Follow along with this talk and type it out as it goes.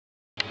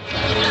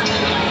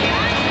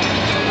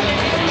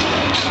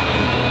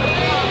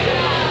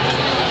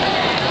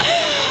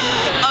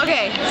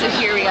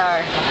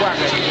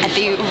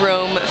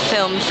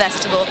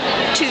Festival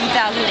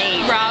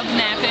 2008. Rob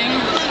napping.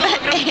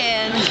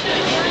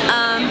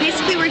 And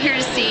basically we're here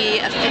to see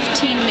a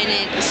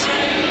 15-minute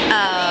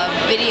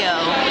video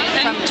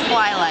from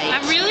Twilight.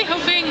 I'm really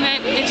hoping that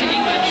it's in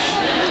English.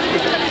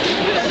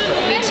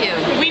 Me too.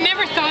 We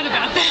never thought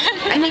about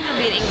that. I think it'll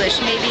be in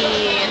English, maybe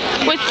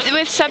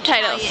with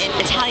subtitles.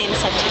 Italian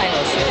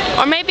subtitles.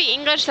 Or maybe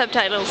English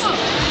subtitles.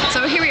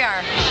 So here we are,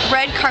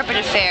 Red Carpet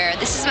Affair.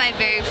 This is my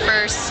very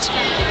first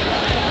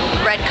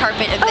red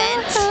carpet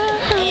event,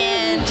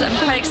 and I'm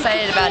quite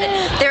excited about it.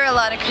 There are a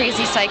lot of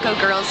crazy psycho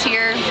girls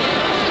here.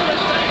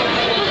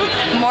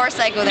 More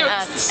psycho than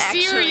us,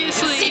 actually.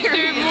 Seriously,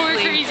 they're more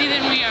crazy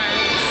than we are.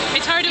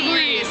 It's hard to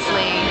believe.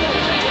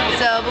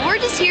 So, but we're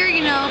just here,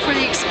 you know, for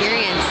the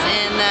experience,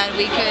 and that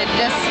we could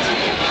just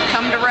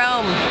come to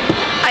Rome.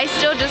 I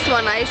still just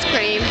want ice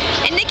cream.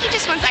 And Nikki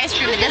just wants ice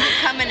cream that doesn't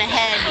come in a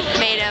head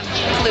made of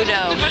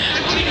Pluto,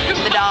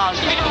 the dog.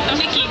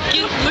 Nikki,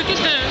 look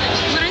at the